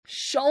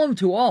Shalom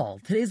to all.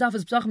 Today's daf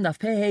is Pesachim daf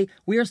Pehei.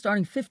 We are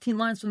starting 15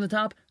 lines from the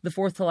top, the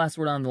fourth to last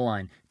word on the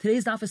line.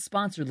 Today's daf is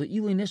sponsored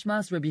Le'ilui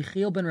Nishmas Rabbi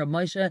Yechiel ben Rab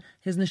Moshe.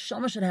 His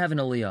neshama should have an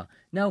aliyah.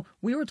 Now,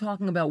 we were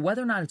talking about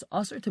whether or not it's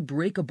usher to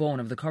break a bone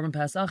of the Karban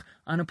Pesach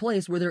on a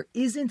place where there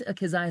isn't a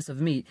kezayis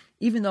of meat,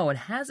 even though it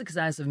has a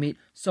kezayis of meat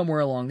somewhere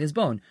along this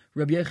bone.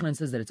 Rabbi Yochanan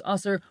says that it's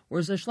usher,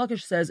 whereas Reish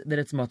Lakish says that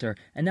it's mutter.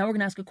 And now we're going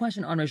to ask a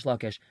question on Reish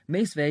Lakish.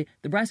 Meisvei,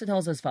 the Brisa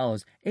tells us as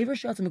follows: Ever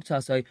Shatz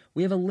Muktasai,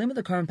 we have a limb of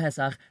the Karban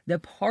Pesach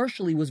that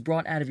partially was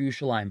brought out of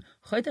Yerushalayim.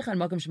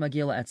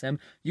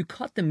 You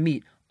cut the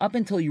meat up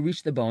until you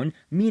reach the bone,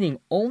 meaning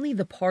only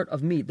the part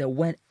of meat that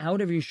went out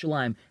of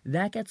Yerushalayim,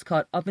 that gets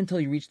cut up until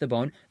you reach the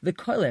bone, the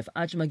koilef,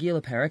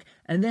 achmagila perik,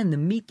 and then the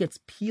meat gets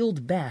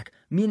peeled back,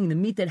 meaning the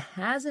meat that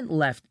hasn't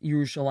left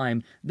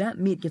Yerushalayim, that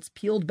meat gets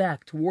peeled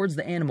back towards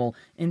the animal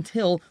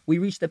until we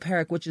reach the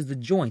perik, which is the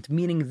joint,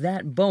 meaning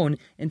that bone,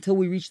 until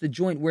we reach the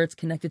joint where it's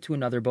connected to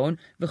another bone,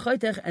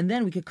 and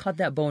then we could cut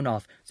that bone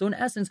off. So in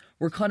essence,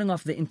 we're cutting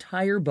off the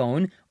entire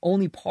bone,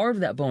 only part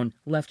of that bone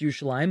left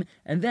Yerushalayim,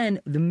 and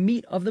then the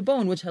meat of the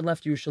bone, which had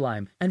left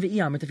Yerushalayim. And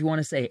v'iyamrit, if you want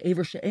to say,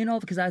 Ever she'ein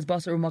al v'kazayis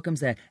basar u'makam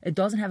zeh, it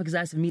doesn't have a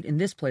kazayis of meat in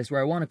this place where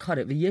I want to cut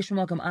it, v'yesh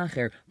u'makam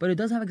acher, but it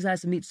does have a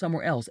kazayis of meat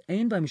somewhere else.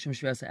 Ein by mishum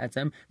shvias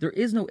ha'etzem, there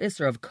is no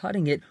isser of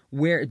cutting it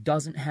where it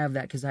doesn't have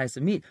that kazayis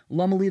of meat.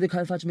 Lamali the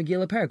kalfach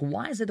megila perik.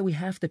 Why is it that we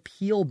have to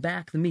peel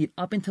back the meat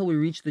up until we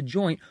reach the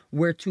joint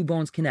where two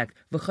bones connect,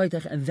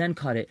 v'chaytech, and then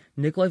cut it?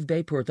 Nikolov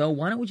bei purto.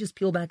 Why don't we just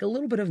peel back a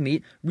little bit of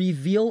meat,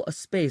 reveal a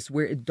space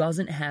where it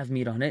doesn't have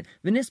meat on it,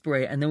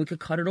 v'nispere, and then we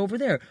could cut it over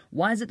there?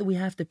 Why is it that we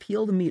have to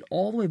peel the meat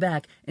all the way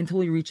back until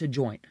we reach a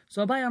joint?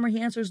 So Abai Amar, he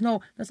answers,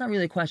 no, that's not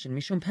really a question.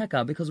 Mishum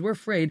pekah, because we're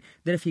afraid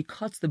that if he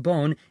cuts the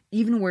bone,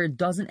 even where it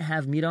doesn't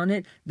have meat on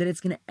it, that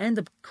it's going to end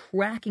up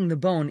cracking the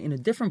bone in a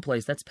different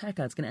place. That's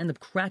pekah. It's going to end up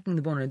cracking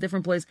the bone in a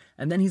different place,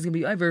 and then he's going to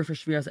be over for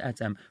shviras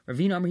etzem.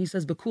 Ravina Amar, he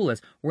says,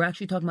 bekulas, we're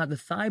actually talking about the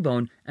thigh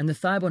bone, and the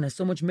thigh bone has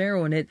so much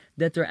marrow in it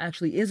that there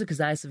actually is a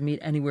kazayis of meat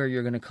anywhere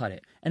you're going to cut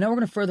it. And now we're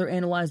going to further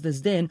analyze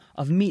this din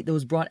of meat that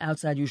was brought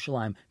outside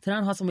Yerushalayim.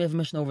 Tanan Hasan, we have a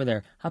mission over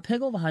there.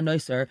 Ha-pigel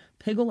v'ha-noiser,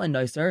 pigel and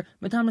noiser,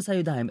 metam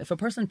nesayudayim. If a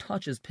person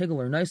touches pigel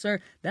or noiser,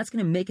 that's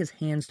going to make his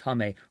hands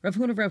tameh. Rav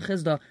Huna Rav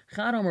Chizda,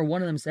 Chadam, or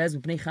one of them says,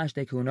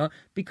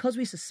 because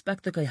we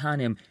suspect the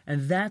kaihanim,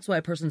 and that's why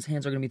a person's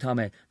hands are going to be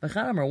tameh.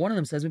 V'chadam, or one of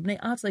them says,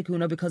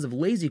 because of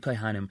lazy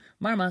kaihanim.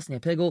 Mar masni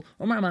pigel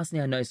or mar masni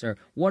noiser.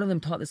 One of them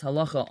taught this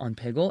halacha on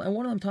pigel, and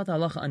one of them taught the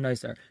halacha on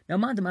noiser. Now,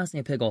 man de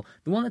masni pigel,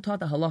 the one that taught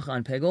the halacha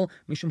on pigel,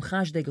 mishum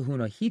chashdei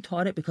kahuna. He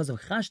taught it because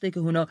of chashdei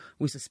kahuna.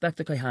 We suspect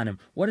the kaihanim.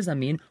 What does that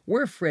mean?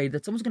 We're afraid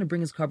that someone's going to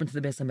bring his carbon to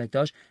the Beis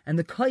HaMikdash, and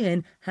the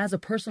kohen has a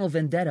personal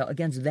vendetta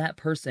against that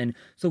person,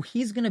 so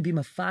he's going to be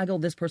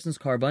mafagel this person's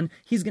carbon.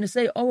 He's going to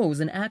say, oh, it was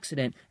an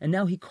accident, and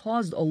now he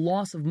caused a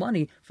loss of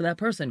money for that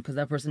person, because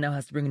that person now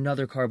has to bring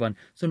another carbon.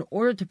 So in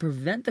order to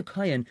prevent the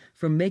kohen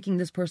from making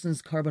this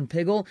person's carbon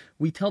pigel,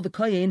 we tell the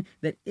kohen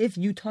that if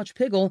you touch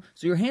pigel,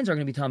 so your hands are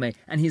going to be tameh,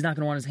 and he's not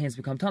going to want his hands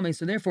to become tameh,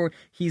 so therefore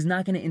he's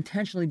not going to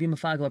intentionally be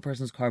mafagel a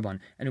person's carbon.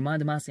 And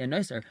Uman Damasi and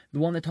Noiser, the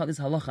one that taught this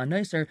halacha on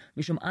Noiser,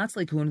 Mishum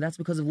Atzlei Kuhn, that's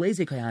because of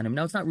lazy kaihanim.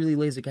 Now it's not really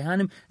lazy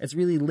kaihanim, it's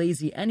really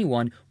lazy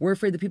anyone. We're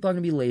afraid that people are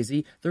going to be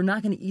lazy, they're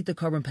not going to eat the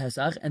carbon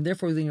pesach, and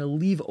therefore they're going to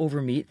leave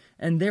over meat,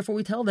 and therefore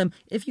we tell them,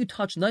 if you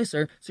touch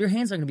Noiser, so your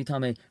hands are going to be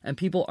tameh, and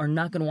people are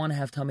not going to want to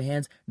have tameh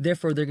hands,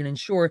 therefore they're going to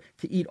ensure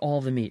to eat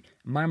all the meat.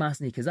 Mar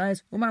Masni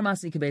Kazayis, or Mar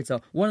Masni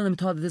Kibetza. One of them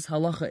taught that this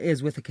halacha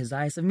is with a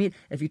kazayis of meat.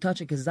 If you touch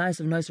a kazayis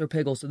of Noiser or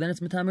pigel, so then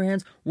it's matam your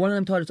hands. One of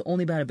them taught it's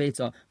only about a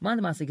betza. Man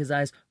the Masni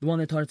Kazayis, the one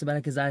that taught it's about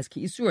a kazayis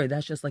ki isur,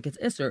 that's just like it's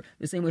isur.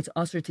 The same way it's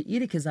usur to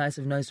eat a kazayis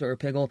of Noiser or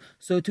pigel,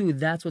 so too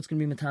that's what's going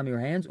to be matam your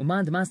hands.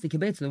 Uman the Masni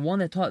Kibetza, the one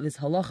that taught this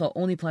halacha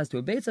only applies to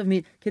a betza of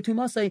meat.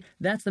 Ketumasei,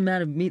 that's the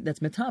amount of meat that's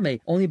matame.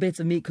 Only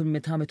betza of meat could be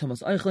matame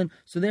Thomas Eichlin,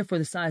 so therefore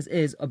the size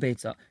is a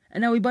betza.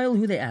 And now we bail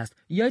who they asked.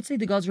 Yotzei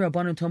de Gazra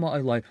Abanon Toma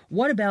Oiloi.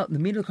 What about the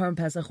meat of the Karban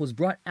Pesach was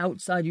brought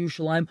outside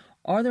Yerushalayim?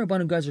 Are there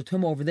Abanon Gazra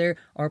Toma over there?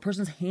 Are a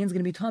person's hands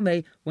going to be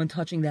tameh when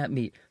touching that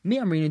meat? Mi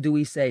Amrina, do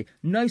we say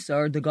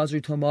Noiser the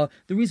Gazra Toma?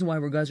 The reason why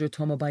we're Gazra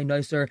Toma by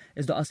Noiser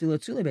is the Asila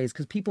Tzulebes,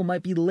 because people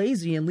might be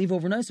lazy and leave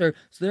over Noiser.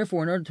 So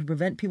therefore, in order to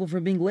prevent people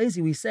from being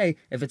lazy, we say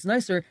if it's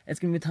Noiser, it's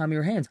going to be tameh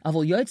your hands.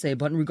 Avol Yotzei,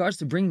 but in regards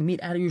to bringing meat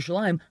out of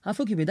Yerushalayim,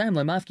 Hafuki B'Yadayim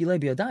Mafki Le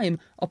B'Yadayim,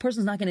 a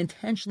person's not going to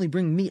intentionally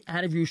bring meat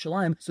out of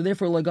Yerushalayim. So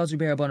therefore,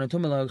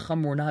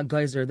 we're not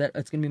geyser that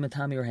it's going to be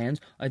matami your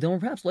hands. I don't.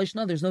 Perhaps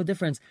leishna, there's no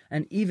difference.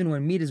 And even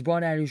when meat is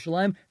brought out of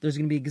Yerushalayim, there's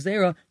going to be a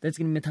gezerah that's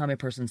going to be matami a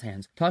person's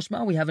hands.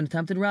 Tashma, we have an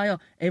attempted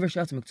raya. Ever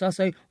shatz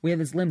muktasei, we have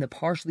this limb that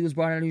partially was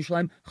brought out of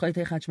Yerushalayim.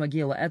 Chaytei chach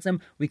magila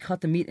etzem. We cut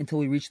the meat until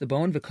we reach the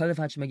bone. V'kalef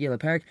chach magila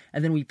perik,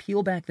 and then we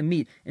peel back the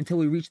meat until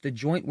we reach the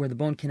joint where the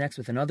bone connects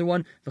with another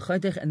one.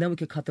 V'chaytei, and then we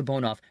could cut the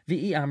bone off.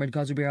 V'i amrid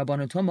gazer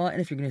b'rabbanon toma.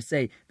 And if you're going to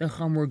say the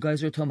chamur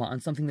geyser toma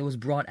on something that was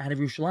brought out of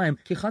Yerushalayim,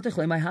 kichatech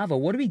le hava.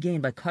 What do we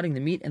gain by cutting the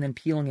meat and then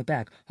peeling it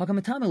back?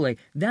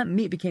 That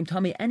meat became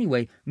tameh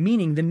anyway,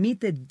 meaning the meat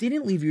that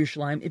didn't leave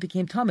Yerushalayim, it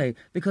became tameh,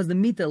 because the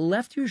meat that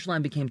left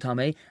Yerushalayim became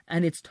tameh,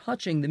 and it's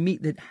touching the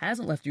meat that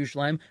hasn't left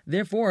Yerushalayim.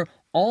 Therefore,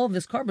 all of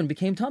this carbon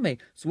became tameh.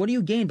 So what do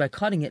you gain by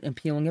cutting it and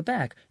peeling it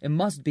back? It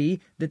must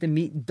be that the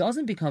meat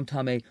doesn't become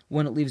tameh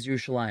when it leaves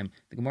Yerushalayim.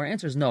 The Gemara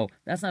answers no,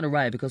 that's not a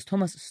raya, because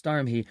Tumas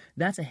Starim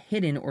that's a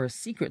hidden or a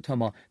secret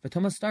Tumah. But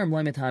Tumas Starim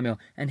lai metameh,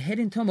 and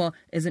hidden Tumah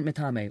isn't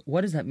metameh.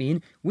 What does that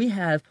mean? We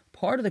have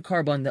part of the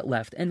carbon that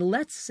left, and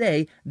let's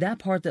say that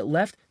part that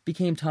left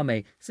became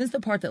tameh. Since the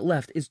part that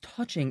left is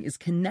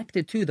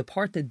connected to the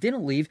part that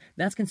didn't leave,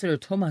 that's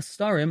considered Tumas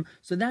Starim,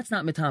 so that's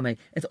not metameh.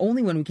 It's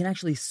only when we can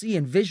actually see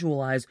and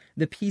visualize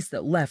the piece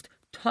that left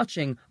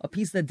touching a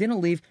piece that didn't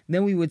leave,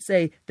 then we would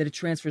say that it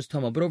transfers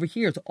Tumah. But over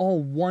here, it's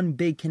all one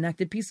big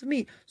connected piece of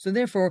meat, so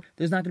therefore,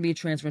 there's not going to be a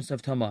transference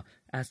of Tumah.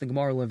 Ask the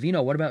Gemara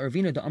Lavina, what about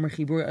Ravina? That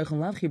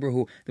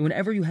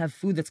whenever you have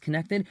food that's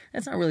connected,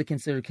 that's not really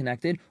considered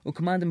connected.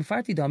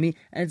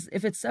 And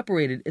if it's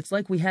separated, it's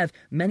like we have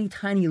many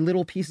tiny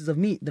little pieces of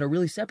meat that are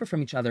really separate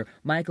from each other.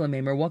 Michael and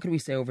Maimer, what could we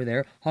say over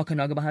there?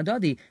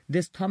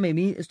 This tame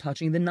meat is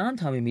touching the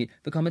non-tame meat,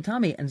 become a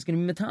tame, and it's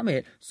going to be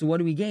metame. So what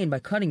do we gain by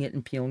cutting it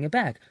and peeling it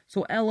back?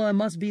 So Ella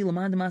must be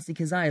Laman Damasi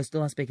Kazayas,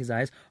 still has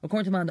Kazayas.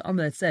 According to Man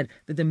Amr that said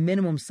that the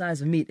minimum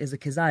size of meat is a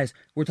Kazayas,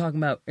 we're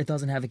talking about it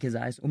doesn't have a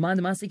Kazayas. Uman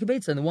Damasi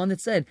Kabetza, and the one that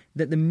said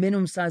that the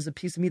minimum size of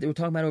piece of meat that we're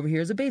talking about over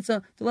here is a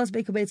Beitza, the last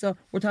Beka Beitza,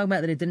 we're talking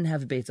about that it didn't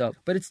have a Beitza.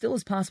 But it still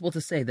is possible to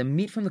say the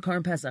meat from the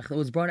Karm Pesach that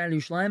was brought out of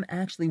Yerushalayim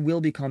actually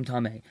will become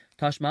Tameh.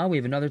 Tashma, we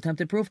have another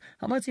attempted proof.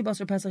 Someone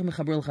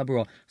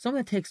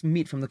that takes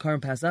meat from the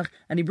Karm Pesach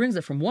and he brings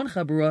it from one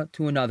Chabura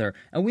to another.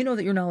 And we know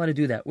that you're not allowed to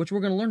do that, which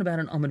we're going to learn about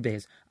in Amud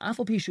Beis.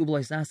 Afal Pishu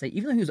B'Loisase,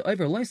 even though he was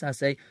over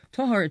Loisase,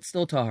 Tahar, it's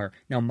still Tahar.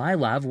 Now, my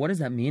lav, what does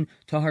that mean?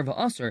 Tahar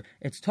va'asr.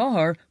 It's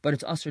Tahar, but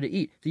it's asr to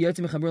eat.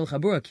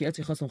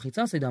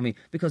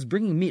 Because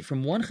bringing meat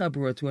from one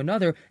Chabura to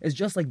another is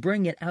just like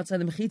bringing it outside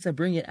the Mechitza,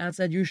 bringing it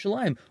outside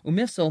Yerushalayim,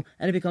 umifsal,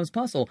 and it becomes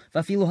puzzle.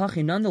 Vafilu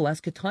hachi,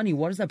 nonetheless, Katani,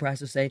 what does that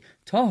brayso say?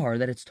 Tahar,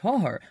 that it's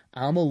Tahar.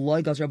 Amal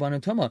loy gazar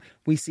banan tuma.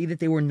 We see that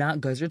they were not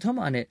gazar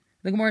tuma on it.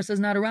 The Gemara says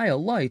not a raya,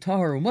 loy,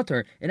 tahar,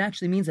 mutter. It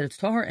actually means that it's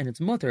tahar and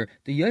it's mutter.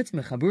 The yotz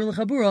mechabura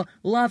lechabura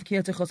lav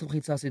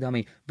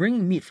kiyatechos.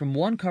 Bringing meat from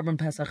one carbon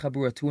pesach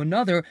chabura to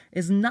another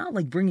is not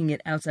like bringing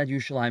it outside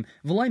Yerushalayim.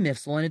 V'loy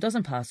mifsal, and it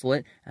doesn't passel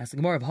it. As the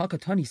Gemara of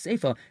Hakatani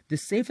Seifa, the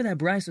Seifa that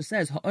Brayso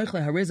says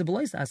ha'oichle hareza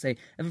b'loisase.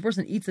 If a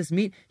person eats this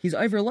meat, he's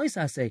over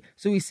loisase.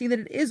 So we see that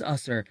it is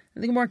aser.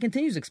 And the Gemara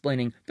continues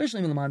explaining.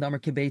 Bishlim l'mandamar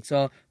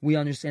kebetza. We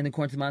understand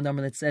according to the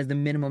mandamar that says the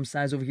minimum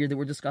size over here that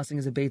we're discussing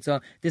is a beitza.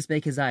 This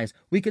beit kazayas.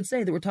 We could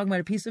say that we're talking about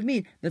a piece of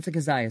meat that's a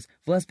kazayas.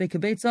 V'les beit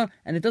kabetza,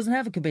 and it doesn't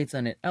have a kabetza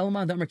in it. El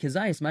mandamar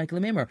kazayas, Michael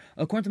Maimer.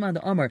 According to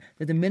mandamar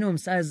that the minimum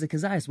size is a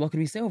kazayas. What can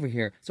we say over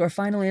here? So our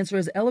final answer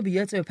is Ela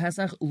b'yetze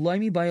pesach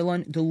loimi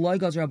bayalon de loy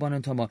gazar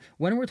abanon tama.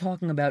 When we're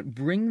talking about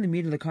bringing the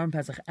meat of the Karm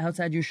Pesach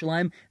outside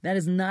Yerushalayim, that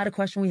is not a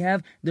question we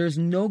have. There's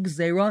no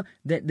gzera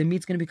that the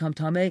meat's going to become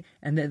tameh,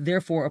 and that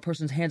therefore a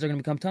person's hands are going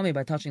to become tameh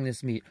by touching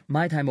this meat.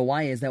 My time,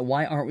 why is that?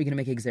 Why aren't we going to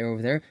make a gzera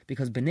over there?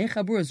 Because b'nei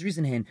chabur is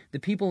reason hin. The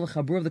people of the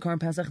chabur of the Karm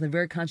Pesach, they're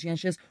very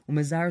conscientious,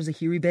 umezar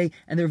zahiri bay,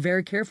 and they're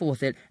very careful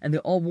with it, and they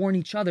all warn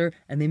each other,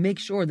 and they make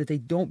sure that they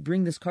don't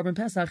bring this Karban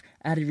Pesach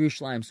out of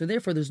Yerushalayim. So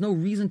therefore, there's no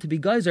reason to be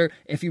geyser.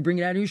 If you bring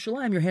it out of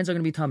Yerushalayim, your hands are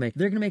going to be tameh.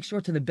 They're going to make sure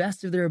to the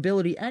best of their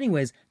ability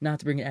anyways not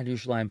to bring it out of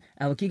Yerushalayim.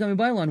 Alakikami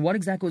Bailon, what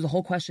exactly was the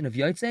whole question of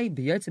Yotze?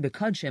 B'Yotze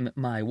b'Kadshim,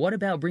 my. What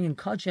about bringing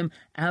Kadshim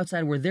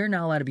outside where they're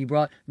not allowed to be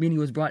brought, meaning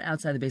it was brought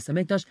outside the Beis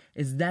HaMikdash?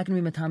 Is that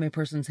going to be matame a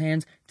person's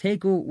hands?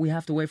 Teku, we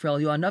have to wait for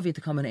Eliyahu Navi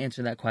to come and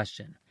answer that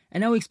question.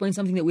 And now we explain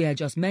something that we had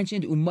just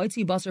mentioned.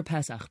 Umaitzi basar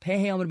pesach.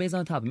 Pehe amud beis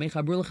on top.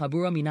 Mechabur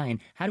lechabura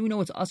minayin. How do we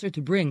know it's usher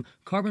to bring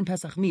carbon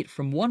pesach meat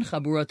from one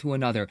chabura to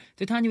another?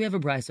 Tanya, we have a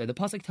brayso. The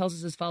pasuk tells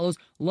us as follows: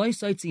 Loy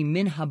saitzi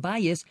min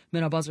habayis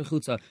min habasar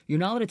chutza. You're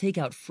not allowed to take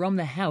out from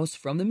the house,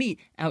 from the meat,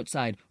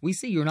 outside. We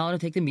see you're not allowed to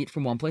take the meat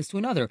from one place to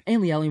another.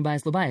 And lialim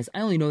bayis labayis. I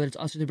only know that it's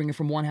usher to bring it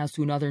from one house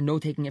to another, no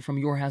taking it from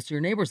your house to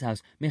your neighbor's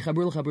house.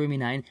 Mechabur lechabura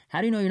minayin.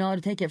 How do you know you're not allowed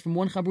to take it from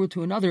one chabura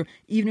to another,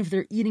 even if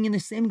they're eating in the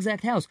same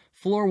exact house,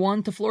 floor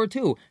 1 to floor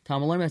 2?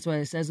 Talmud, that's why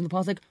it says in the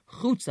pasuk,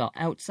 chutza,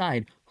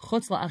 outside.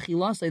 Chutz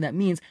la'achilase, that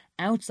means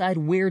outside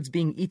where it's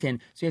being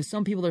eaten. So you have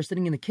some people that are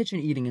sitting in the kitchen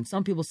eating, and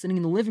some people sitting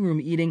in the living room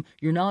eating.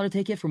 You're not allowed to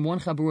take it from one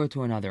chabura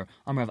to another.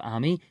 Amar of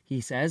Ami, he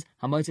says,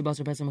 Hamaitzi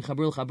basar pesach min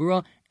chabura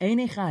l'chabura,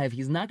 einei chayev.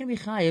 He's not going to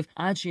be chayev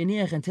ad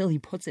she'aniach until he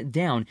puts it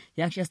down.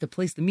 He actually has to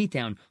place the meat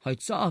down.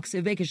 Haitzah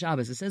ksevei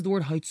Shabbos. It says the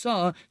word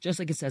haitzah just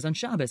like it says on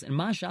Shabbos. And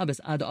ma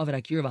Shabbos ad aved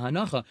akira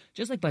v'hanacha.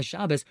 Just like by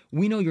Shabbos,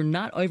 we know you're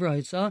not over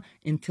haitzah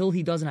until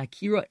he does an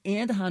akira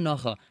and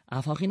hanacha.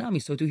 Af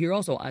hachinami. So to here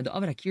also ad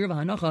aved akira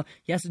v'hanacha,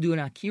 he has to do an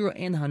akira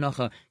and hanacha.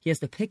 He has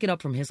to pick it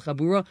up from his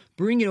chabura,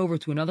 bring it over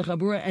to another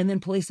chabura, and then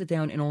place it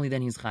down, and only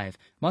then he's chayiv.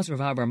 Masr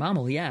Vabar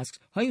Mamal, he asks,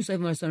 how you say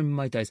my son?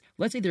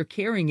 Let's say they're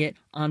carrying it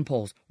on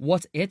poles.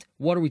 What's it?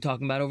 What are we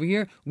talking about over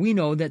here? We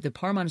know that the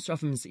par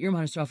manisrafim and seir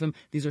manisrafim,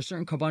 these are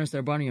certain karbanos that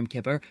are burned Yom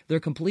Kippur. They're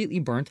completely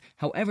burnt.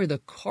 However, the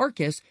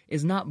carcass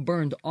is not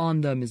burned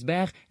on the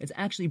mizbech. It's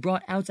actually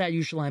brought outside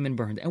Yerushalayim and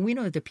burned. And we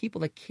know that the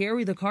people that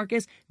carry the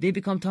carcass, they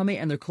become tameh,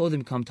 and their clothing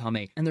become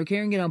tameh. And they're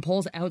carrying it on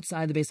poles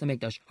outside the Beis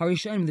HaMikdash.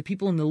 The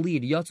people in the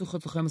lead,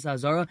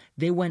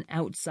 they went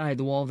outside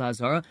the wall of the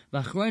Azara.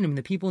 V'achronim,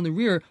 the people in the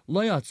rear,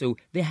 lo yatsu,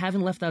 they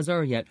haven't left the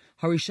Azara yet.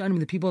 Harishanim,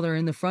 the people that are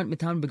in the front,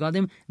 mitam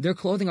begadim, their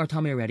clothing are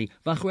tamei already.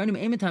 V'achronim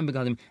emitam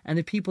begadim, and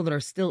the people that are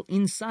still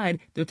inside,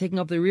 they're taking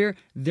up the rear,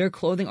 their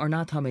clothing are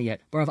not tamei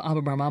yet. Barav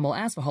Abba Bar Mamal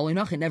asked,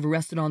 it never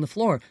rested on the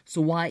floor.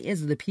 So why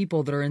is it the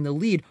people that are in the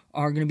lead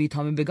are going to be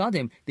tamei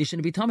begadim? They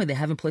shouldn't be tamei. They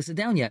haven't placed it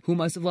down yet.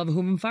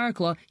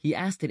 He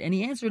asked it, and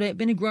he answered it.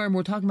 Benigrarim,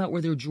 we're talking about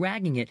where they're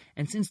dragging it,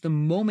 and since the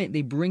moment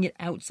they bring it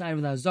outside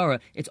of the Azara,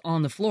 it's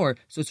on the floor,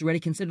 so it's already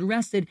considered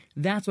rested.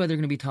 That's why they're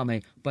going to be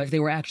tamei. But if they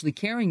were actually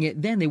carrying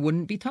it, then they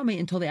wouldn't be tamei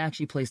until they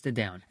actually placed it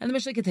down. And the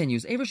Mishnah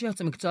continues: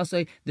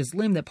 this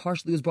limb that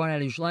partially was brought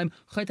out of Yerushalayim,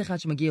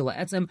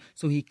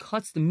 so he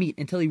cuts the meat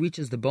until he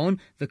reaches the bone,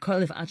 and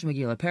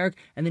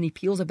then he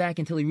peels it back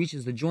until he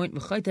reaches the joint,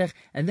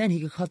 and then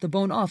he could cut the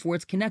bone off where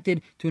it's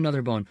connected to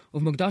another bone.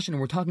 And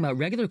we're talking about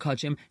regular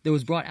kachim that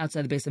was brought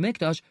outside the base of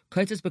Mikdash,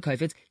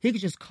 he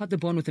could just cut the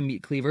bone with a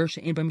meat cleaver.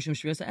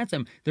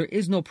 There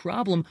is no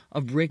problem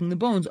of breaking the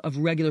bones of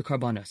regular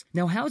karbanos.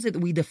 Now, how is it that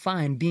we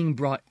define being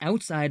brought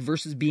outside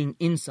versus being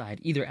inside,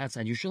 either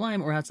outside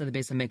Yerushalayim or outside the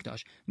base of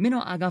Mikdash?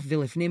 Mino agaf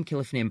vilifnim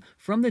kilifnim.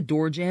 From the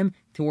door jamb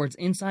towards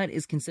inside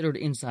is considered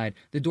inside.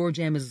 The door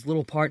jamb is this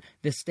little part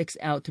that sticks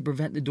out to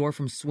prevent the door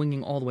from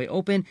swinging all the way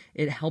open.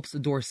 It helps the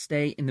door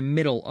stay in the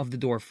middle of the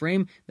door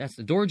frame. That's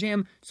the door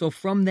jamb. So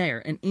from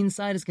there, and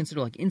inside is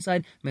considered like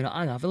inside. Mino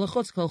agaf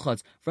vilachutz kol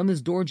chutz. From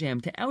this door jamb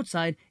to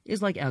outside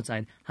is like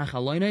outside.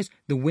 Hachaloinos,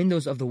 the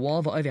windows of the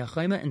wall,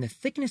 and the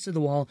thickness of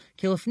the wall,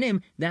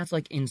 kilifnim, that's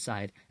like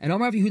inside. And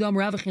Amar Yehuda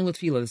Maravachin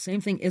L'Tfila, the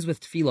same thing is with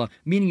tefillah,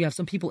 meaning you have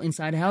some people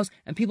inside a house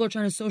and people are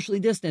trying to socially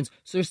distance,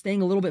 so they're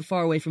staying a little bit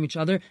far away from each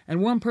other,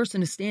 and one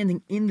person is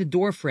standing in the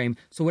door frame.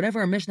 So whatever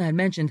our Mishnah had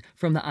mentioned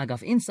from the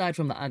agaf inside,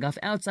 from the agaf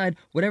outside,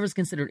 whatever is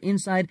considered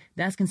inside,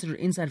 that's considered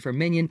inside for a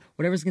minyan.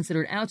 Whatever is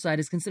considered outside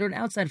is considered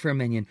outside for a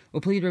minyan.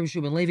 Uplid Rabbi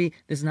Shua ben Levi,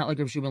 this is not like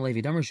Rabbi Shua ben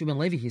Levi. Rabbi Shua ben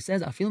Levi, he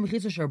says,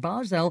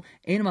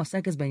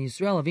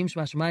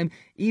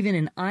 even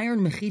an iron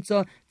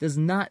mechitza does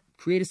not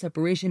create a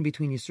separation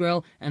between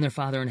Yisrael and their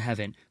Father in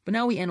heaven. But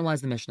now we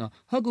analyze the Mishnah.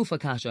 Hagufa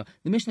kasha.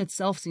 The Mishnah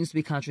itself seems to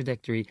be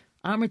contradictory.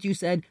 Amrit, you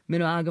said,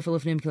 mino agaf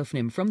elifnim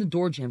kilifnim. From the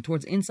door jamb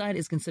towards inside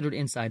is considered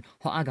inside.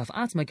 Ha'agaf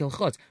atzma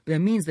kilchutz. But that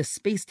means the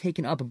space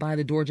taken up by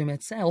the door jamb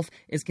itself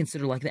is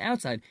considered like the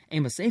outside.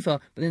 Ema seifa.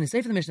 But then the seifa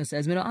of the Mishnah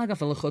says, mino agaf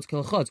elchutz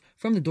kilchutz.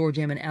 From the door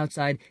jamb and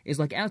outside is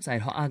like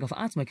outside. Ha'agaf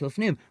atzma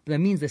kilifnim. But that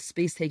means the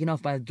space taken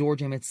up by the door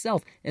jamb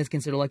itself is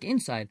considered like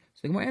inside.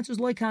 So the Gemara answers,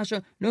 loy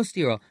kasha, no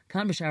stira.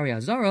 Kan b'shari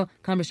Hazara,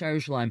 kan b'shari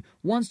Yerushalayim.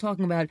 One's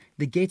talking about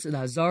the gates of the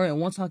Hazara,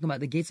 and one's talking about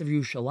the gates of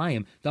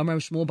Yerushalayim. Damar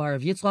Shmuel bar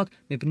of Yitzchak,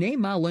 mipnei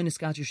ma lo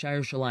niskatu shari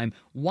Yerushalayim.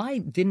 Why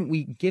didn't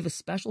we give a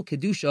special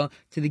kedusha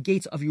to the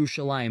gates of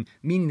Yerushalayim,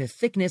 meaning the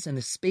thickness and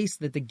the space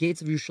that the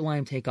gates of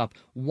Yerushalayim take up?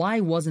 Why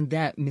wasn't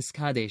that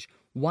miskadesh?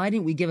 Why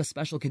didn't we give a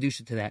special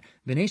kedusha to that?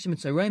 That's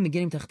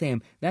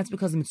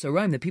because the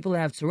Mitzrayim, the people that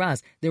have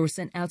tzaras, they were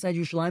sent outside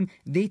Yerushalayim,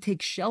 they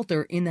take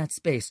shelter in that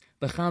space.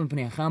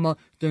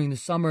 During the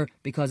summer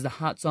because of the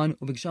hot sun,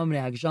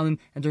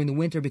 and during the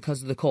winter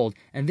because of the cold.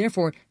 And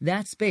therefore,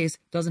 that space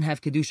doesn't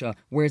have kedusha.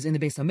 Whereas in the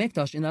Beis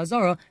HaMikdash, in the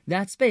Azara,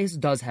 that space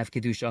does have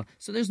kedusha.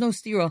 So there's no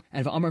stira.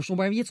 And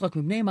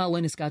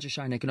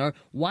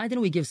why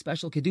didn't we give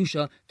special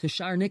kedusha to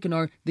Shar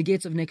Nikanor, the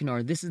gates of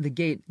Nikanor? This is the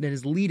gate that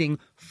is leading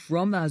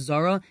from the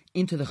Azara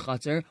into the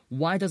Chatzar.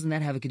 Why doesn't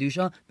that have a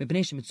kedusha?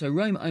 Because the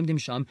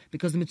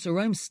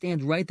Mitzrayim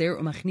stand right there,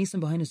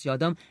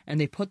 and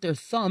they put their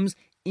thumbs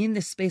in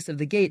the space of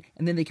the gate,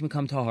 and then they can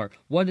become tahar.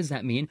 What does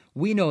that mean?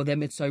 We know that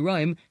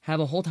Mitzrayim have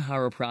a whole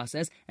tahara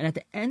process, and at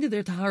the end of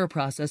their tahara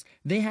process,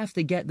 they have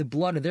to get the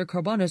blood of their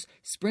karbanos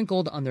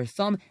sprinkled on their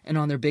thumb and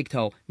on their big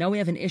toe. Now we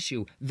have an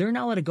issue. They're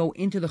not allowed to go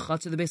into the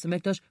chutz of the Beis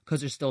HaMikdash because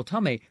they're still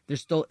tamei. They're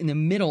still in the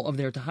middle of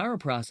their tahara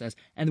process,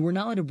 and we're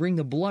not allowed to bring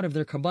the blood of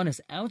their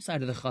karbanos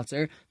outside of the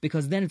chutzner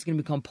because then it's going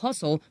to become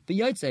puzzle. But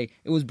yaitse,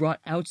 it was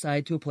brought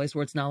outside to a place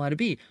where it's not allowed to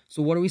be.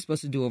 So what are we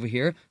supposed to do over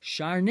here?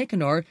 Shar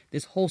Nikanor,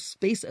 this whole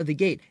space of the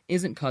gate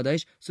isn't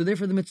Kaddish, so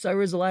therefore the Mitzvah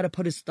is allowed to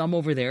put his thumb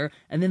over there,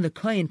 and then the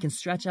Kohen can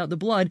stretch out the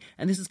blood,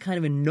 and this is kind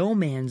of a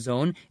no-man's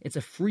zone. It's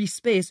a free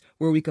space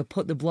where we could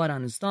put the blood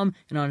on his thumb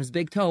and on his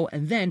big toe,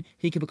 and then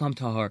he could become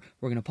Tahar.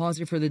 We're going to pause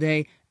here for the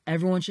day.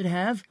 Everyone should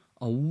have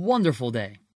a wonderful day.